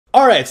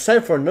Alright, it's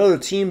time for another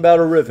team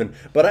battle Riven,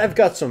 but I've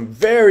got some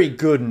very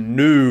good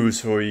news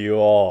for you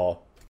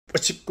all.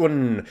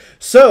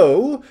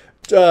 So,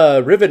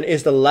 Riven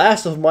is the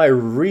last of my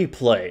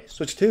replay,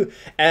 Switch 2,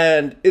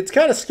 and it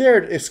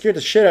scared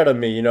the shit out of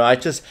me, you know. I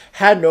just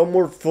had no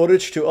more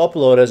footage to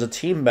upload as a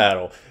team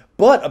battle.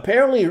 But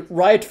apparently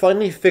Riot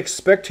finally fixed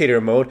spectator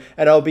mode,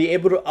 and I'll be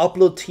able to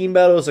upload team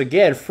battles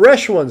again.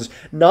 Fresh ones,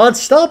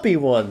 non-stoppy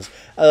ones.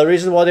 The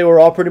reason why they were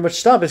all pretty much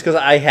stopped is because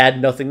I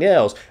had nothing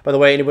else. By the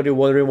way, anybody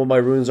wondering what my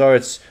runes are,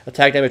 it's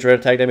attack damage, red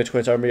attack damage,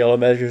 Queen's Armor, yellow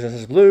measures,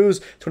 and blues,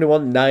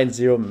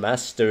 2190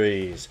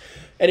 masteries.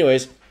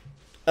 Anyways,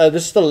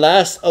 this is the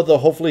last of the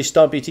hopefully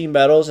stompy team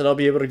battles, and I'll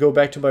be able to go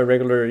back to my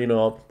regular, you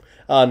know,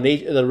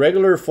 the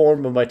regular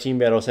form of my team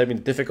battles, having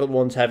difficult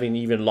ones, having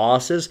even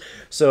losses.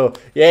 So,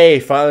 yay,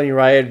 finally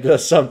Riot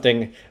does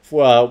something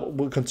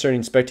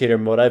concerning spectator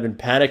mode. I've been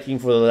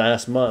panicking for the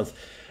last month.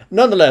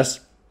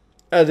 Nonetheless,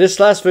 this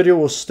last video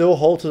will still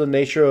hold to the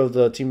nature of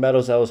the team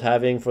battles I was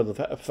having for the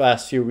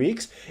past few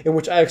weeks, in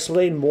which I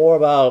explained more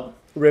about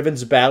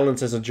Riven's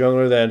balance as a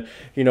jungler than,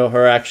 you know,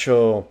 her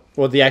actual,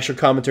 well, the actual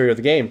commentary of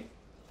the game.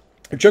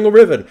 Jungle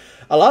Riven.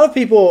 A lot of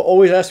people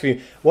always ask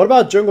me, what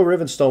about Jungle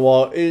Riven,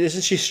 Stonewall?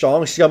 Isn't she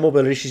strong? She's got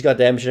mobility, she's got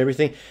damage and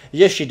everything.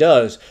 Yes, she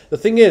does. The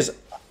thing is,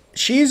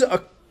 she's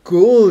a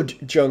good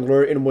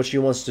jungler in what she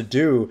wants to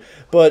do,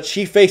 but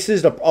she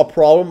faces a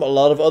problem a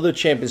lot of other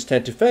champions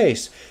tend to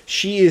face.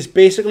 She is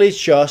basically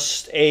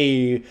just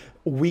a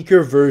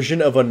weaker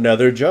version of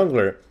another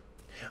jungler.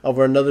 Of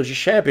another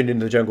champion in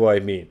the jungle, I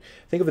mean.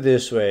 Think of it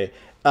this way.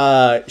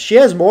 She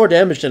has more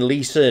damage than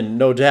Lee Sin,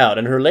 no doubt,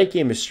 and her late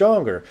game is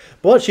stronger.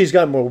 But she's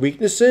got more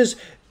weaknesses.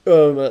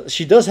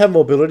 She does have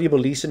mobility, but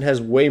Lee Sin has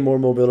way more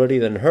mobility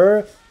than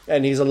her.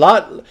 And he's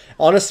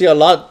honestly, a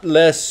lot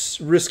less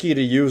risky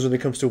to use when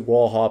it comes to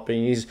wall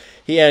hopping.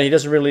 He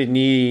doesn't really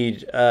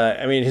need.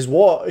 I mean, his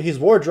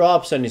war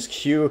drops and his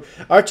Q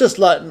are just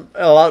a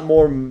lot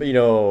more, you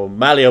know,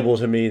 malleable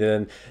to me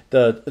than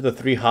the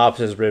 3 hops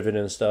as Riven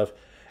and stuff.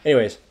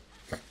 Anyways,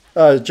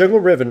 Jungle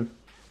Riven,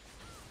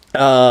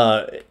 like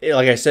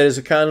I said, is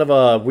a kind of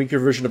a weaker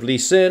version of Lee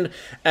Sin,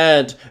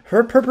 and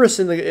her purpose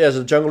as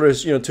a jungler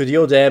is, you know, to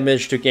deal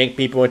damage, to gank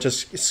people, and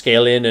just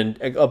scale in and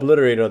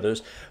obliterate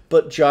others.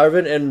 But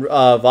Jarvan and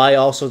Vi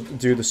also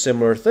do the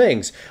similar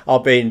things,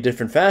 albeit in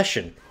different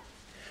fashion.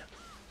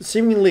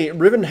 Seemingly,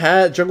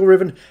 Jungle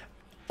Riven,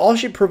 all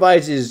she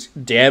provides is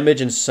damage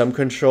and some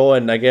control,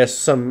 and I guess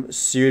some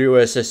pseudo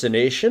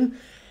assassination,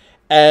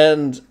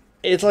 and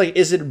it's like,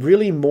 is it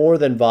really more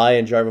than Vi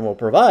and Jarvan will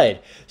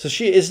provide? So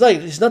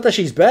it's not that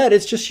she's bad,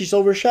 it's just she's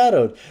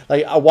overshadowed.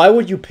 Like, why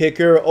would you pick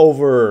her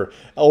over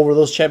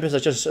those champions I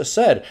just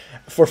said?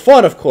 For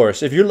fun, of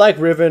course. If you like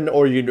Riven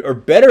or you are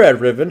better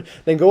at Riven,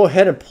 then go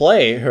ahead and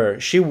play her.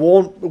 She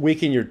won't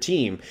weaken your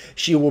team.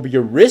 She will be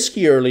a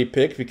risky early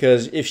pick,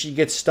 because if she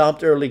gets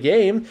stomped early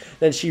game,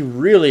 then she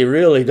really,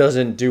 really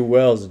doesn't do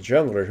well as a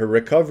jungler. Her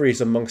recovery is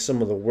amongst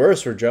some of the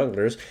worst for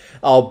junglers,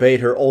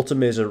 albeit her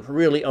ultimate is a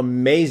really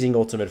amazing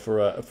ultimate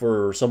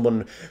for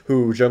someone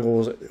who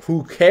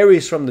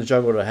carries from the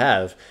jungle to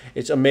have.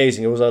 It's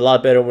amazing. It was a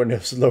lot better when it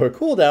was lower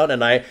cooldown,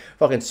 and I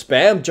fucking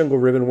spammed Jungle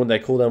Riven when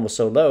that cooldown was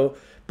so low,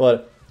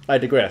 but I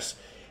digress.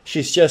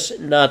 She's just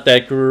not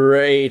that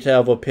great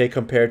of a pick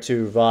compared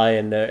to Vi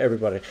and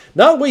everybody.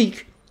 Not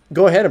weak.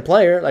 Go ahead and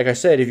play her. Like I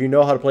said, if you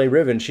know how to play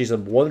Riven, she's a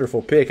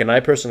wonderful pick, and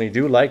I personally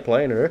do like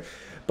playing her,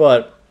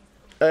 but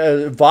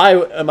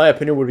Vi, in my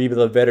opinion, would be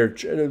the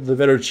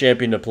better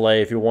champion to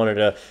play if you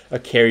wanted a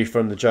carry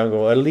from the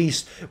jungle, at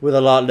least with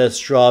a lot less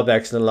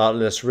drawbacks and a lot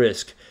less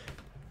risk.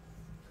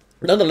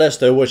 Nonetheless,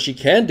 though, what she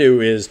can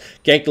do is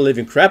gank the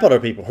living crap out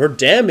of people. Her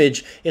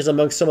damage is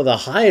amongst some of the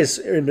highest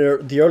in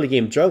the early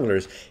game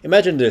junglers.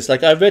 Imagine this,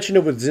 like I've mentioned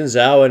it with Xin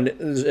Zhao,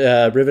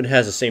 and Riven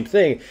has the same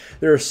thing.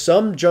 There are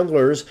some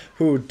junglers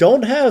who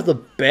don't have the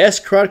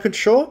best crowd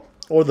control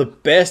or the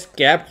best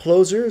gap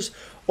closers,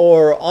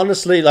 or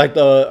honestly, like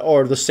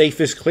the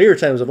safest clear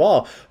times of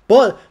all.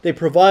 But they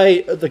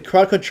provide, the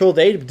crowd control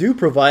they do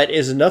provide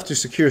is enough to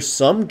secure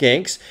some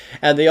ganks,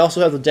 and they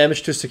also have the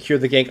damage to secure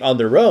the gank on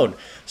their own.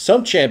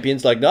 Some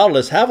champions, like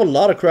Nautilus, have a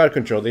lot of crowd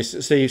control.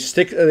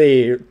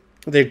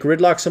 They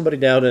gridlock somebody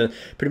down and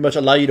pretty much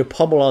allow you to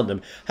pummel on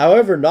them.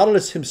 However,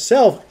 Nautilus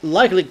himself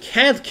likely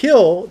can't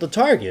kill the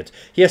target.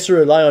 He has to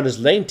rely on his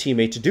lane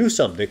teammate to do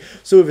something.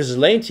 So if his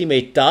lane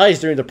teammate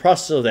dies during the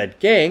process of that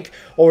gank,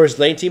 or his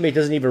lane teammate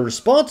doesn't even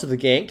respond to the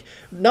gank,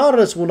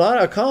 Nautilus will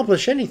not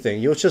accomplish anything.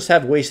 You'll just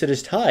have wasted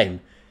his time.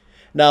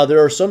 Now,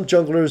 there are some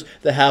junglers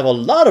that have a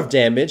lot of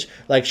damage,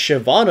 like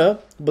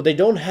Shyvana, but they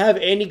don't have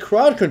any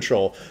crowd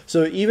control.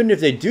 So even if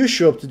they do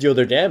show up to deal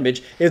their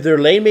damage, if their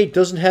lane mate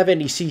doesn't have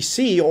any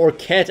CC or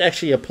can't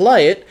actually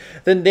apply it,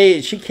 then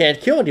she can't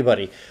kill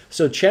anybody.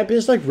 So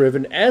champions like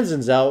Riven and Xin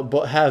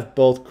Zhao have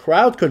both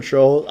crowd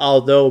control,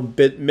 although a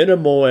bit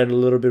minimal and a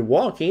little bit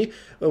wonky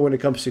when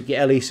it comes to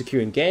at least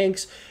securing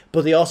ganks,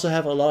 but they also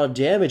have a lot of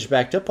damage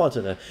backed up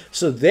onto them.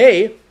 So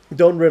they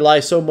don't rely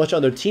so much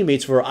on their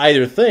teammates for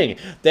either thing.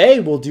 They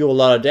will do a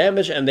lot of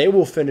damage and they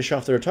will finish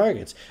off their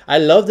targets. I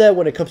love that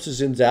when it comes to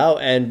Xin Zhao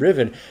and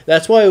Riven.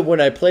 That's why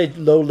when I played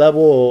low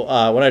level,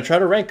 when I try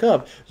to rank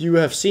up, you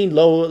have seen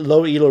low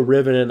elo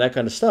Riven and that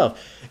kind of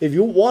stuff. If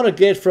you want to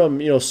get from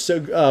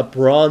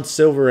bronze,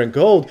 silver, and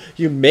gold,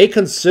 you may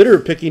consider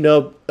picking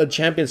up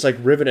champions like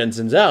Riven and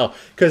Xin Zhao.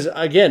 Because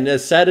again,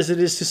 as sad as it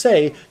is to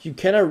say, you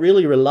cannot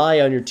really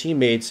rely on your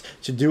teammates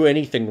to do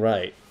anything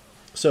right.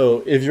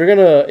 So if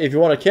you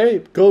want to carry,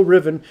 go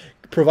Riven,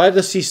 provide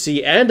the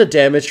CC and the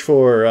damage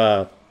for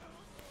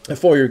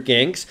your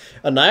ganks,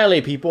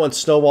 annihilate people, and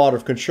snowball out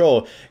of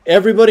control.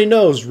 Everybody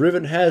knows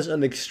Riven has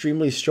an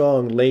extremely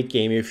strong late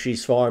game if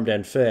she's farmed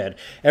and fed.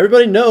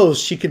 Everybody knows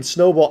she can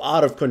snowball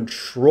out of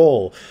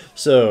control.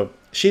 So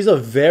she's a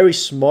very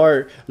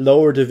smart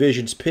lower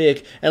divisions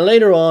pick, and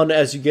later on,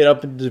 as you get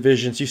up in the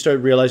divisions, you start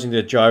realizing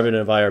that Jarvan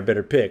and Vi are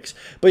better picks.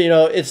 But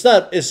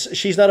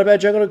she's not a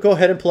bad jungler. Go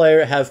ahead and play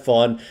her, have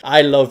fun.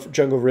 I love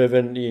jungle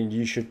Riven, and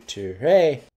you should too. Hey.